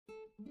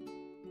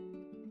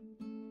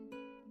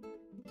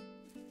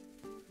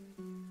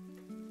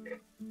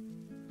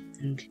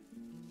Okay.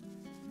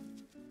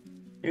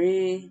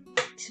 3,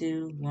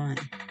 2, 1.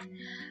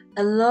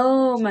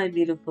 Hello, my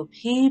beautiful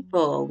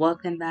people.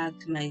 Welcome back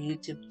to my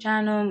YouTube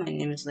channel. My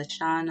name is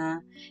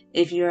Lashana.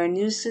 If you're a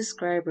new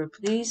subscriber,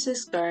 please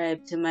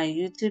subscribe to my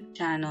YouTube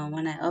channel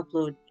when I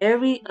upload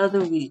every other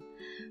week.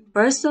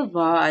 First of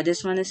all, I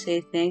just want to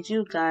say thank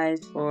you guys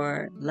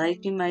for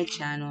liking my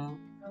channel.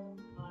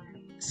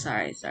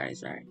 Sorry.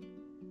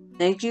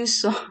 Thank you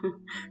so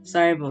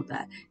sorry about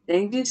that.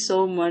 Thank you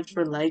so much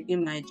for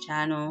liking my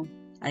channel.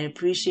 I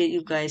appreciate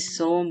you guys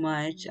so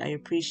much. I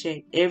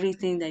appreciate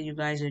everything that you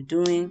guys are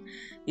doing.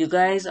 You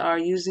guys are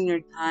using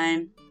your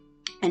time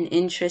and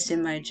interest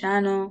in my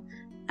channel,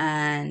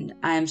 and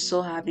I am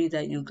so happy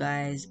that you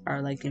guys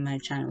are liking my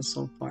channel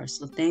so far.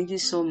 So thank you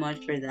so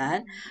much for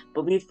that.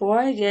 But before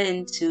I get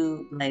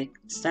into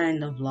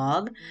starting the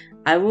vlog,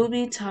 I will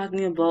be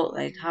talking about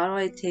how do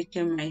I take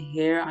care of my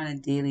hair on a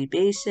daily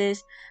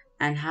basis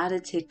and how to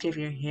take care of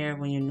your hair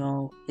when you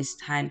know it's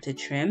time to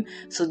trim.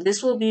 So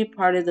this will be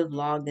part of the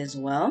vlog as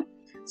well.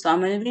 So I'm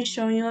going to be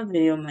showing you a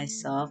video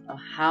myself of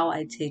how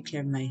I take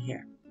care of my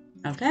hair.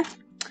 Okay?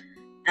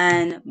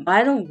 And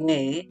by the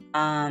way,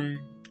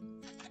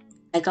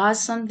 I got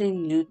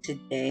something new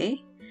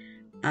today.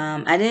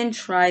 I didn't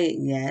try it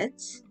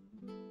yet.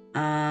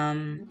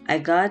 I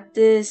got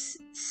this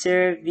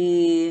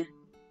CeraVe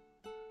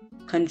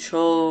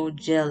Control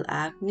Gel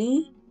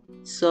Acne.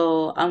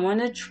 So I want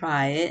to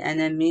try it, and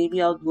then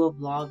maybe I'll do a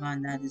vlog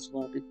on that as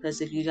well. Because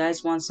if you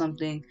guys want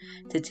something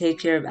to take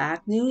care of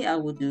acne, I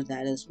will do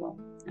that as well.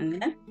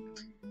 Okay.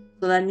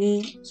 So let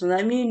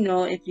me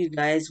know if you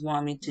guys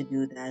want me to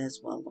do that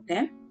as well.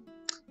 Okay.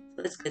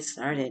 So let's get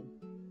started.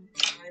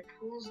 I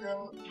pulled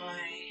out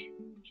my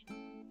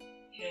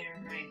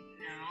hair right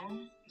now.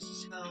 This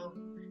is how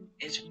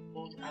it's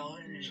pulled out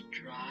and it's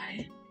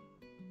dry.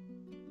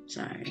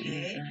 Sorry.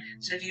 Okay.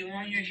 So if you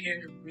want your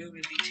hair to really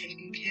be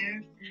taken care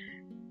of,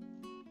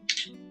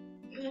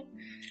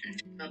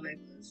 not like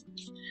this.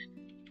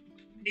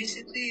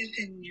 Basically, you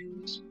can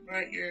use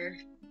right your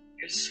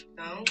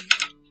scalp.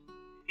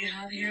 If you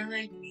have hair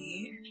like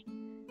me,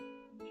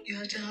 you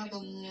have to have a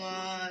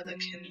lot of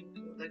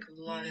chemical, like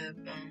a lot of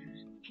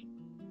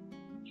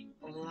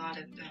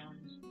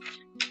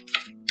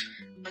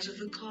what's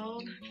it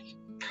called?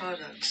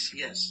 Products,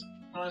 yes.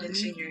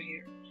 Products in your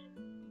hair.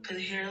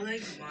 Because hair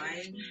like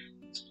mine,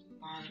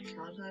 a lot of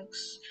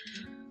products.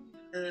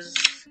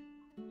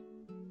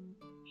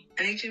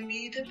 And it can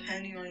be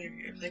depending on your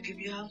hair. Like if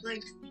you have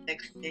like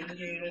thin hair,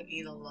 you don't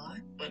need a lot.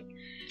 But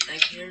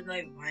like hair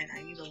like mine,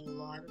 I need a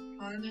lot of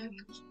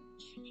products.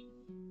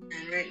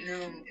 And right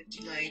now,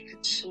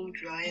 it's so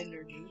dry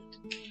underneath.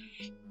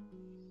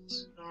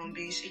 So I'm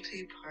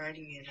basically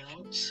parting it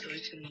out so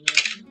it can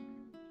look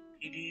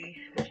really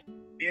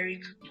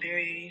very,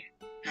 very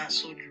not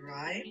so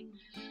dry.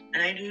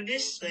 And I do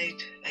this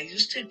I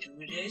used to do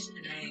this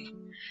and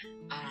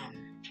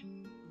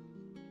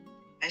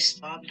I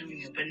stopped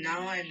doing it, but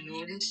now I'm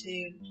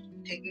noticing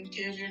taking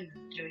care of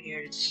your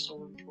hair is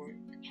so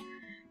important.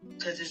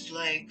 Because it's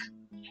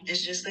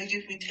just like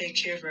if we take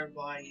care of our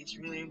body, it's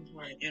really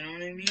important, you know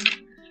what I mean?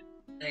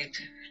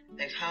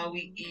 Like how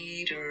we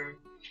eat or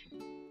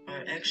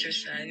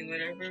exercising,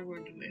 whatever we're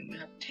doing, we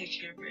have to take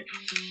care of it.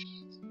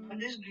 I'm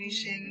just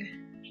greasing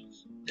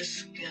the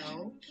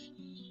scalp,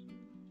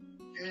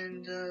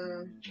 and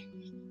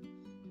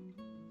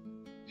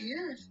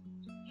yeah.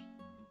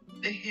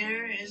 The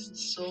hair is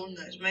so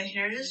nice. My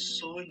hair is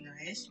so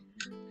nice.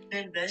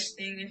 The best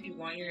thing if you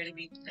want your hair to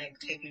be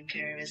taken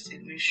care of is to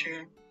make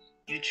sure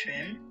you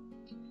trim.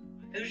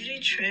 I usually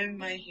trim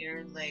my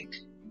hair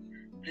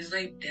there's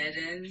dead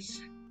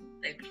ends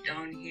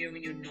down here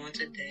when you know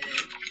it's a dead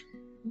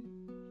end.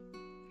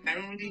 I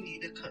don't really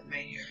need to cut my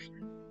hair.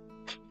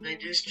 I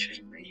just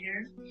trim my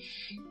hair.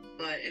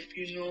 But if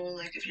you know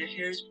if your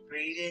hair is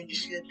braided, you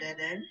see a dead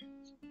end,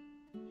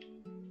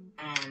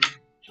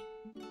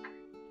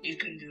 you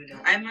can do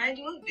that. I might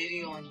do a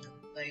video on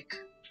that,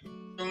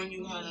 showing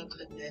you how to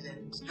cut dead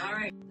ends.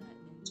 Alright.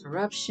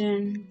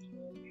 Interruption.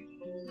 You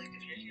know,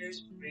 if your hair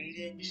is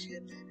braided, you see a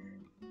dead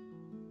end.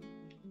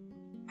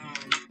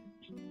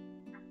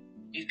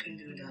 You can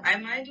do that. I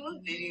might do a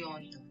video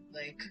on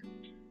that,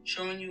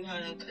 showing you how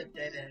to cut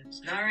dead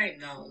ends. Not right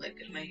now.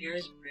 If my hair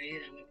is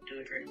braided, I'm gonna do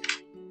it right now.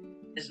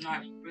 It's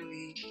not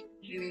really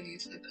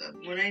needs to cut.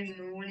 When I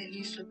know when it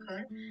needs to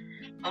cut,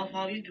 I'll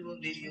probably do a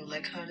video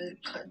how to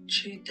cut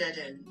 3 dead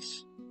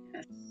ends.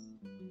 Yes.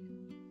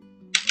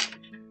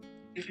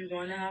 If you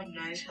want to have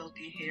nice,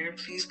 healthy hair,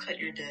 please cut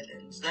your dead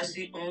ends. That's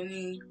the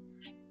only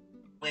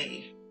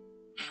way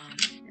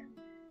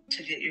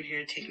to get your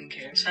hair taken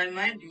care of. So I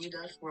might do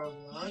that for a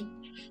vlog,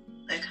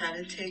 how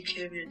to take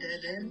care of your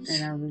dead ends.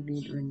 And I will be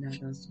doing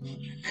that as well.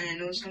 And I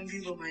know some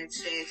people might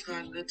say it's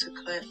not good to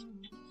cut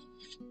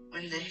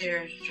when the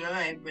hair is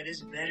dry, but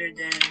it's better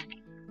than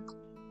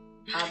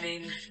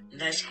having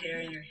less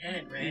hair in your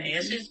head, right? Mm-hmm. I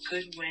guess it's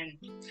good when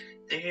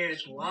the hair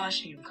is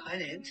washed and you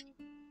cut it.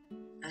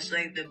 That's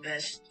the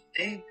best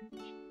thing.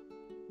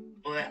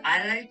 But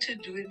I like to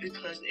do it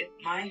because if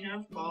my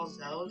hair falls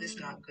out, it's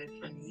not good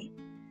for me.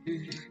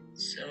 Mm-hmm.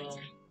 So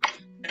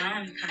now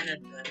I'm kind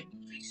of done,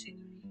 basically.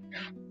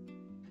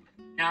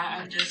 Now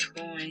I'm just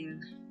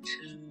going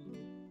to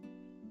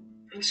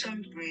put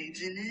some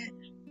braids in it,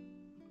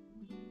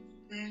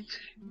 like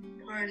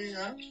part it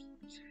up.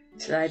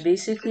 So I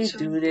basically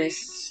do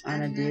this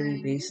on a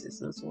daily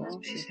basis as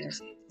well. So you guys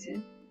can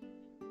see.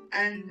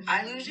 And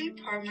I usually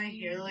part my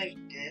hair like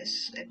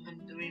this if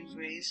I'm doing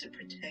braids to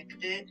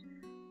protect it,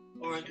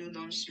 or do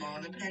them small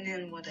depending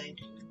on what I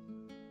do.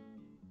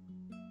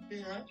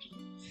 Yeah.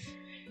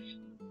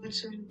 Put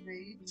some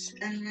braids,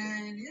 and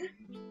then yeah,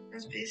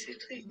 that's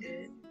basically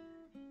it.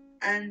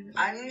 And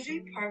I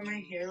usually part my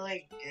hair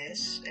like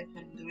this if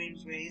I'm doing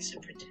braids to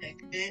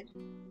protect it,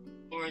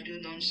 or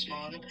do them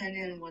small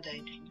depending on what I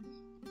do.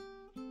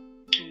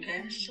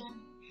 Okay, so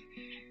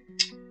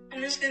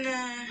I'm just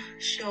gonna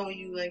show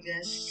you, I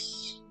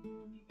guess,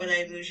 what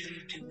I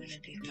usually do in a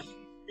day.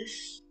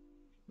 This.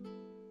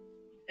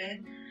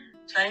 Okay,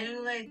 so I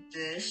do like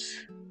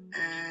this,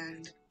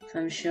 and so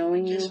I'm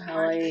showing you how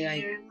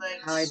I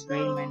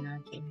braid my natural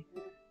hair,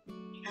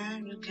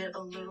 and you get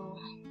a little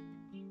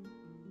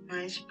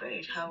nice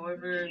braid.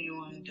 However you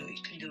want to do it,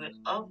 you can do it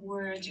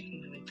upwards, you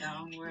can do it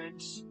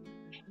downwards.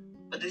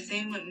 But the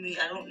thing with me,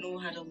 I don't know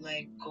how to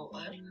like go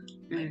up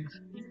like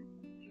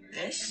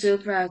this. Still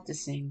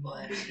practicing,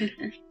 but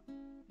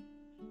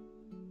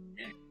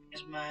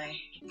there's my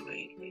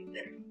braid right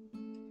there.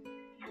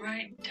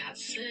 Alright,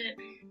 that's it.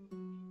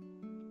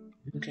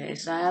 Okay,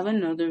 so I have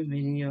another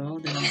video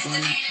that I'm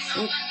going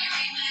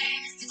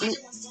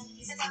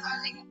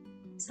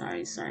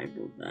to... Sorry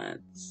about that.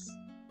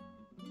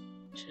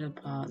 Should have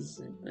paused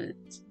it, but...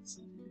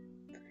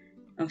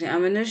 Okay,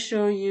 I'm gonna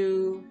show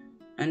you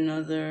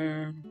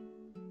another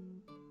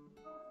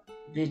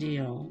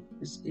video.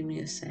 Just give me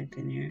a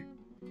second here.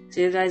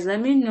 So you guys, let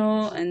me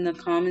know in the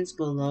comments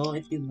below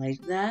if you like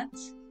that.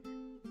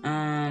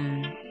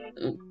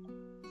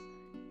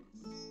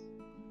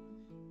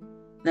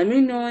 Let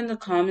me know in the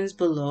comments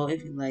below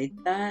if you like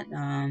that.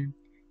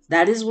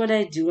 That is what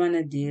I do on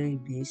a daily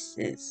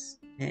basis.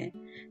 Okay,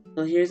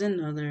 so here's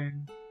another.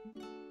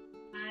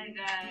 Hi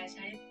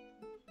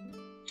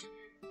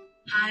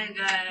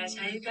guys,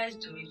 how you guys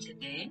doing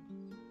today?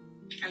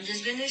 I'm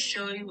just gonna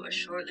show you a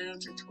short little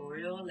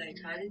tutorial, like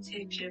how to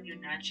take care of your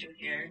natural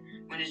hair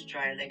when it's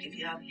dry. Like if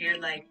you have hair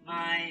like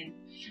mine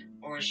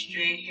or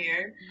straight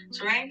hair.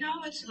 So right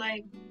now it's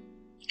like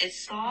it's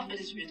soft, but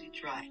it's really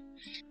dry.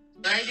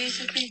 What I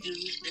basically do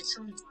is get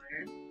some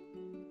water,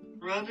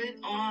 rub it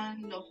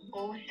on the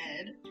whole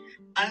head.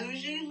 I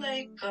usually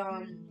like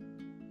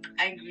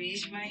I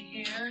grease my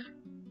hair,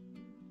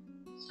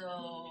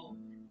 so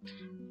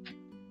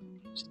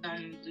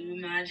some Blue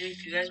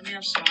Magic. You guys may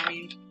have saw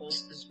me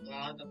post this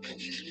vlog about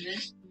using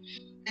this,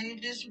 and you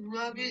just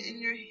rub it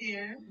in your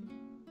hair,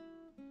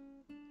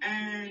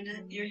 and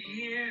your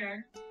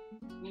hair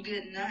will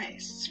get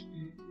nice.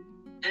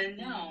 And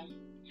now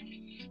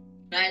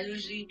I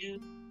usually do.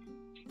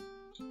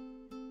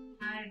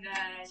 Hi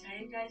guys, how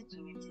you guys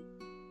doing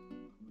today?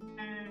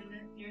 And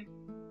you're...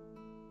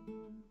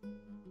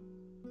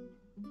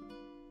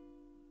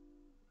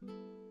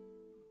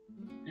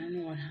 I don't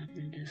know what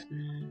happened just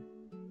now.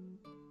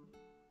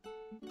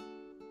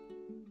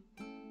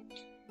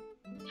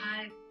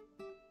 Hi.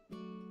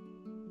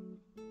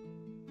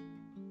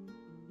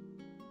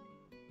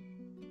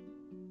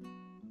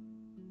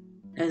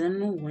 I don't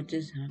know what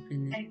just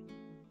happened.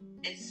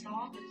 It's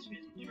soft, but it's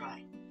really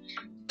dry.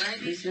 I'm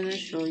just gonna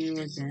show you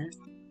again.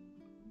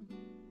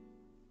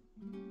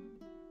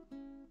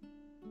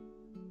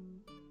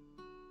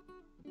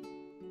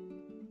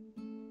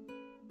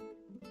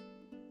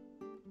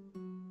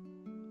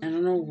 I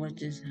don't know what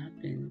just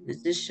happened.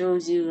 It just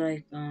shows you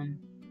like Hi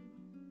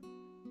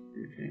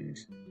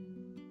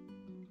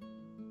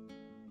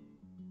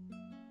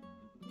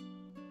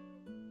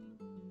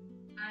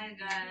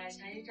guys,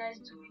 how you guys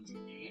doing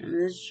today?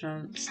 I'm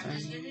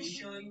just gonna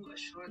show you a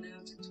short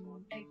little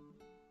tutorial.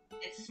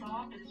 It's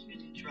soft, but it's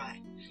really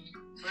dry.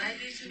 So I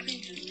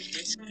basically do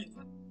this one.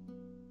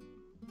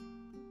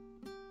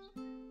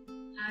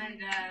 Hi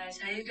guys,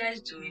 how you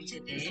guys doing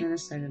today? I'm gonna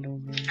start it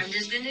over. I'm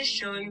just gonna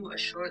show you a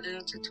short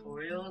little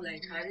tutorial,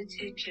 like how to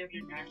take care of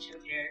your natural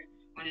hair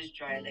when it's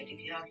dry. Like if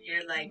you have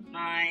hair like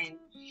mine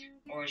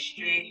or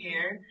straight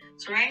hair.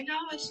 So right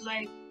now it's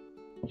like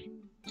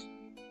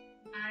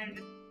and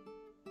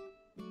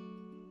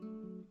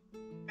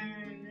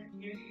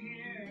your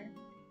hair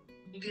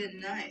will get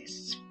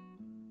nice.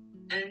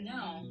 And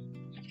now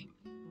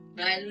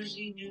what I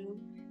usually do,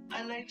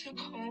 I like to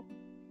comb.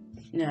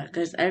 Yeah,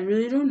 because I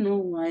really don't know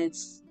why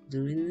it's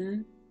doing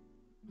that.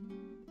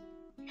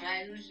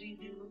 I usually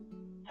do.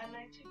 I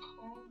like to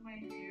comb my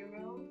hair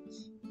out.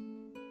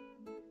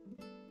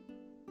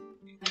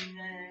 And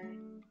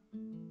then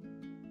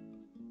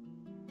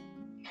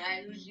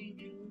I usually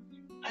do.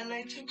 I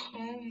like to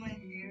comb my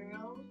hair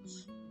out.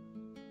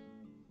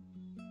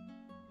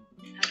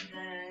 And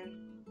then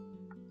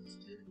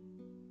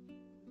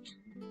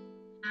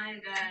hi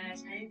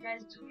guys, how you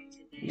guys doing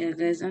today? Yeah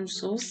guys, I'm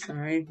so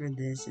sorry for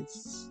this.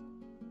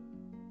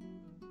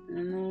 I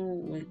don't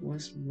know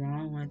what's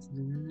wrong, why it's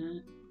doing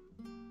that.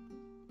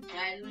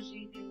 I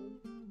usually do.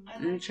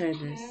 Let me try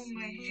this.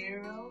 My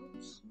hair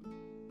out.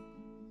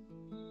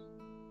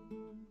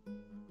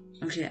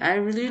 Okay, I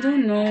really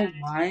don't know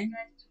why.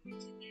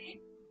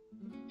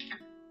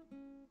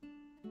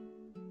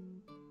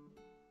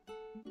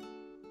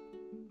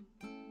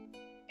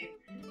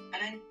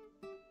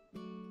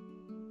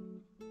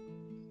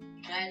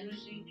 I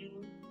usually do.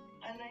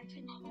 I like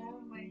to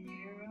comb my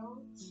hair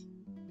out.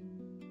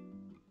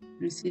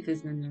 Let me see if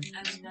it's enough.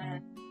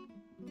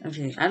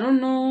 Okay, I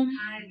don't know.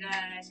 Hi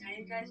guys, how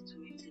you guys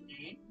doing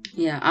today?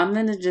 Yeah, I'm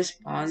gonna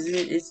just pause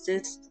it.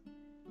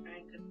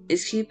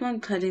 It's keep on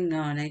cutting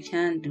out. I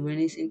can't do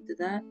anything to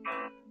that.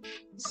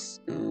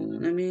 So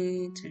let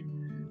me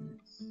turn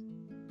this.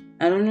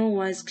 I don't know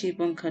why it's keep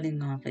on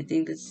cutting off. I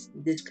think it's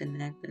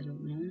disconnected. I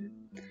don't know.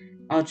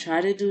 I'll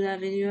try to do that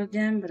video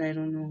again, but I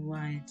don't know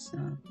why it's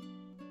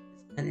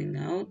cutting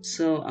out.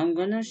 So I'm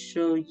gonna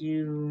show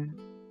you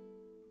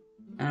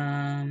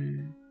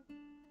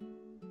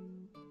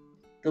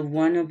the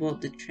one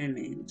about the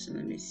trimming. So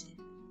let me see.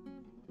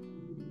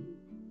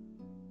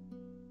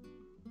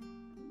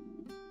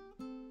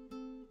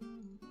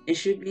 It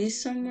should be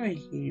somewhere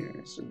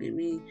here. So give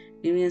me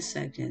a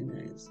second,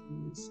 guys.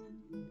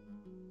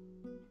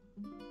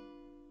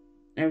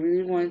 I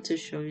really wanted to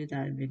show you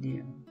that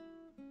video,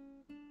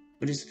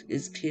 but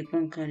it's keep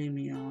on cutting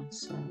me off.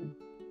 So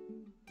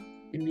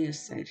give me a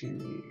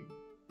second here.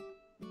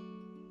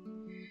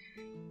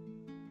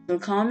 So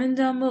comment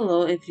down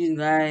below if you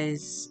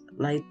guys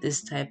like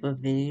this type of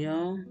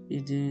video. If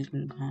you do, you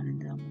can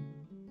comment down below.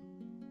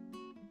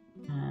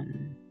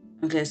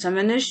 Okay, so I'm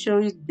gonna show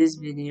you this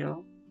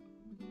video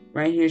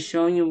right here,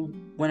 showing you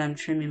when I'm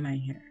trimming my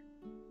hair.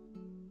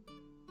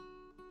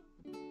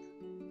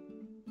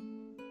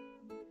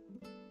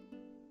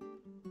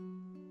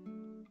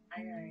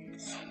 Hi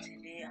guys, so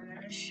today I'm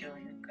gonna show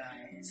you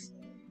guys,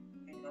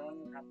 you know,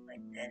 you have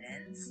like dead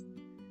ends.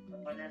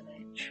 I'm gonna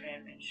like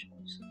trim and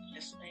show, so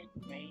just like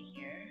right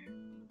here,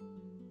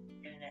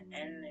 you're gonna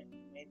end like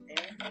right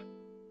there.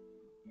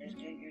 Just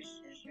get your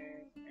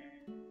scissors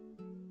and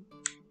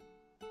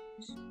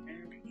just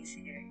trim a piece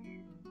here.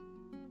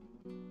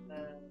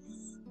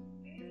 Because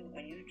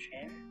when you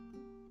trim,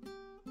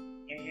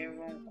 your hair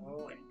won't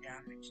grow and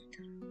damage it.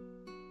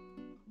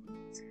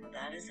 So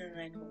that is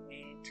like a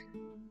way to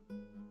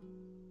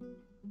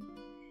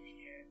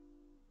here.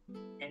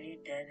 Any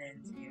dead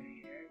ends in your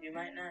hair. You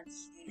might not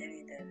see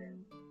any dead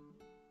ends.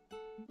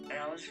 But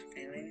I was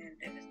feeling it,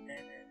 there was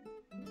dead ends.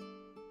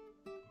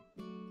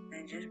 I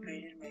just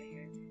braided my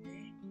hair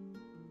today.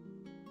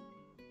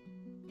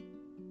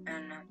 And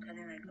I'm not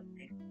cutting like a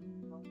big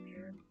bowl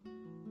here.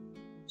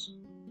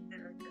 Look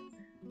at that.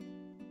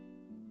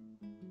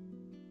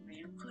 When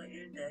you cut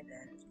your dead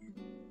ends,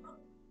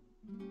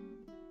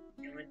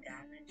 it would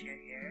damage your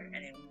hair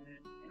and it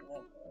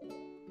won't grow.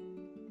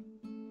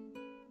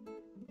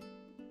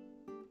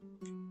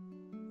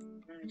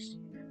 Let me see.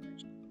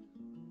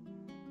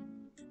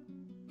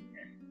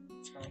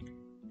 So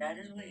that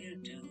is what you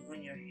do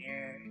when your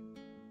hair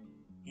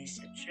needs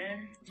to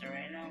trim. So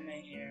right now my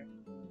hair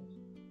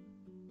is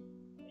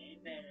way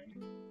better.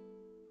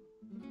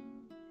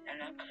 I'm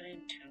not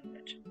cutting too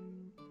much.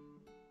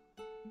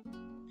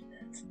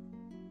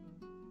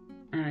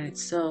 Alright,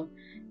 so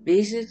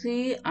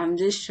basically I'm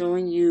just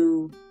showing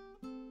you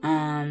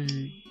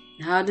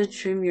how to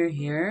trim your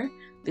hair,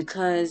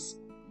 because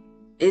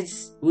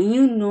it's when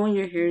you know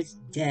your hair is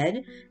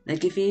dead,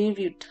 like if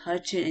you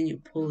touch it and you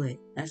pull it,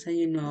 that's how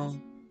you know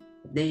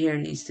the hair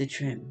needs to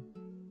trim.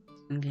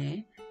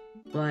 Okay,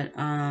 but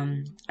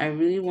I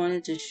really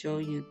wanted to show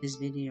you this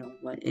video,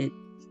 but it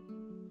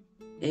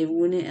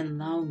wouldn't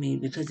allow me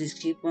because it's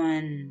keep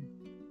on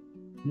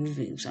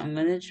moving. So I'm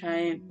gonna try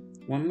it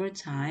one more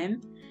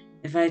time.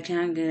 If I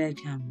can't get it,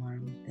 I can't more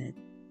with it.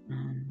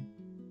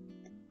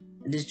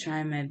 I'm just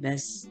trying my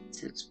best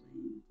to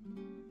explain.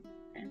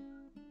 Okay.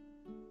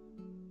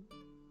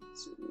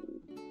 So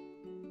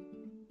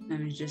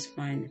let me just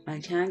find, if I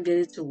can't get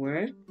it to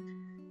work,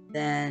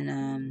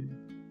 then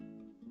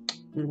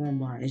we won't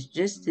bother. It's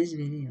just this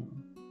video.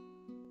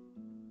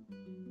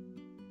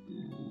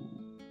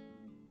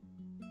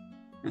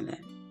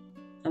 Okay.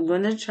 I'm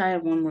gonna try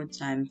it one more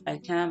time. If I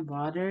can't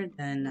bother,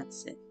 then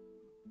that's it.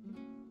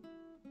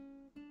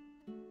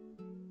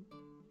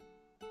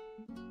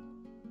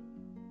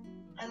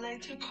 I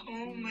like to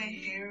comb my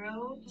hair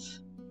out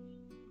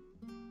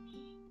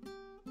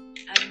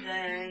and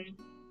then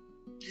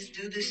just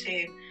do the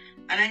same.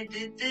 And I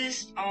did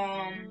this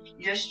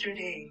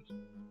yesterday.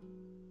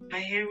 My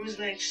hair was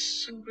like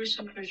super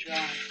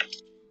dry.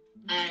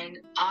 And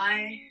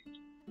I'm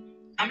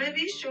gonna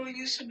be showing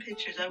you some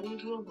pictures. I will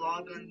do a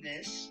vlog on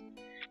this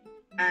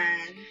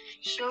and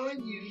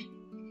showing you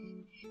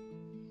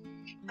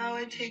how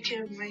I take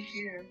care of my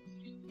hair.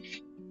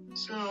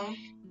 So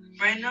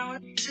right now,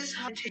 this is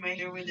how I take my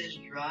hair when it's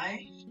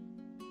dry.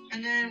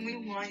 And then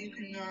when you want, you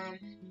can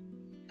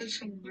put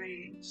some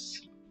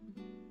braids.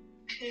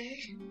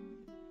 Okay.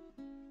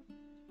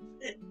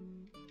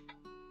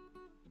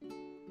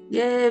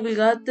 Yay, we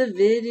got the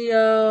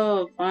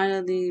video.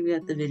 Finally, we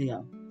got the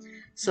video.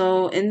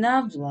 So in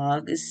that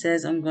vlog, it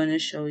says I'm going to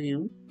show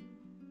you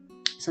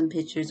some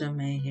pictures of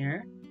my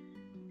hair.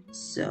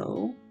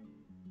 So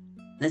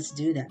let's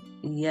do that.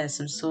 Yes,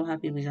 I'm so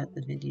happy we got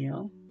the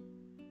video.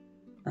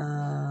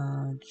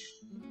 Uh,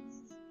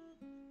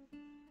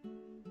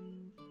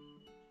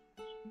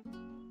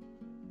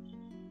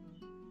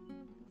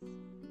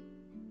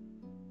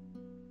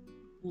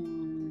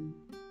 hmm,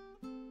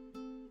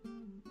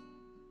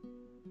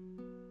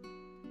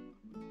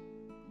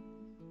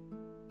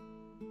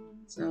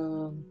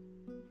 so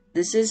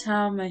this is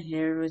how my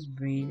hair was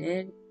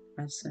braided.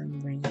 Got some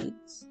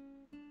braids.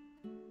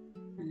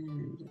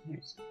 And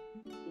here's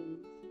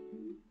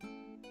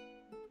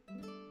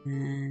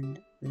and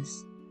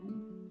this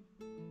one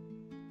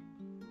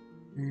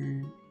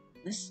and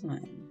this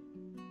one.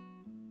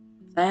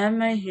 I have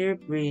my hair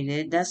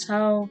braided. That's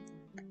how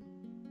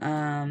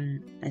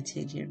I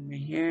take care of my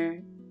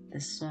hair.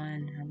 This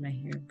one have my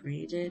hair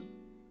braided.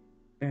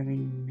 Very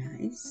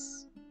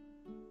nice.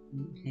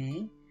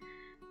 Okay.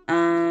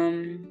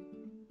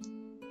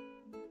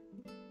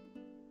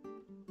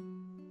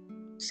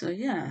 So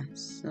yeah,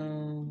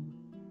 mm,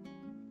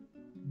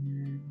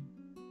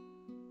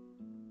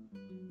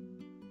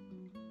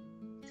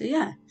 so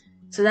yeah.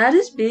 So that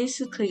is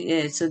basically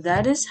it. So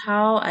that is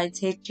how I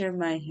take care of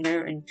my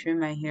hair and trim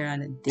my hair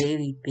on a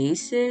daily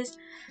basis.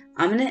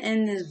 I'm gonna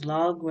end this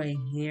vlog right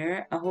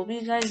here. I hope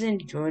you guys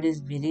enjoyed this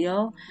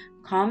video.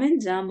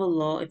 Comment down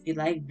below if you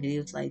like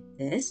videos like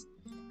this.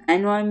 I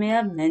know I may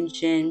have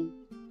mentioned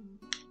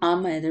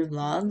on my other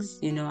vlogs,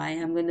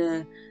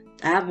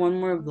 I have one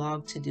more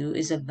vlog to do.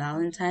 It's a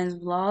Valentine's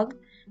vlog.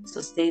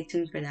 So stay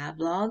tuned for that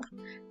vlog.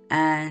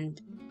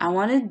 And I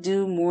want to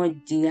do more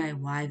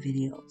DIY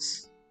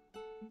videos.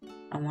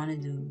 I want to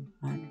do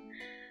one.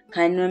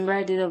 I remember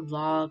I did a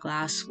vlog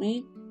last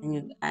week,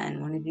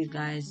 and one of you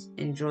guys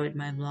enjoyed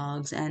my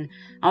vlogs, and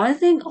I want to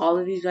thank all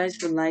of you guys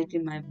for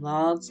liking my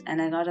vlogs.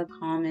 And I got a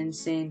comment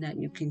saying that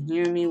you can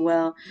hear me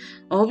well.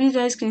 I hope you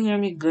guys can hear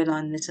me good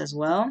on this as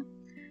well.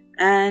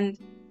 And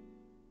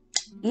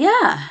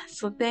yeah,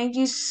 so thank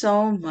you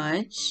so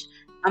much.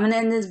 I'm gonna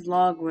end this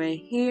vlog right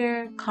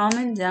here.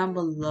 Comment down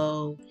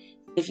below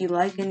if you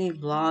like any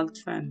vlogs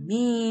from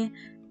me.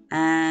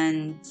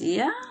 And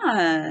yeah.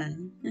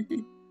 I'm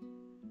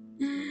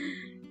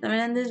gonna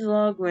end this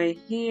vlog right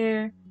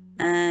here,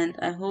 and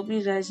I hope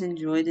you guys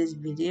enjoyed this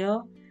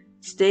video.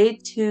 Stay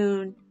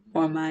tuned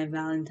for my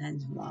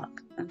Valentine's vlog,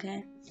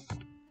 okay?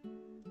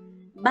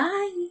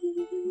 Bye!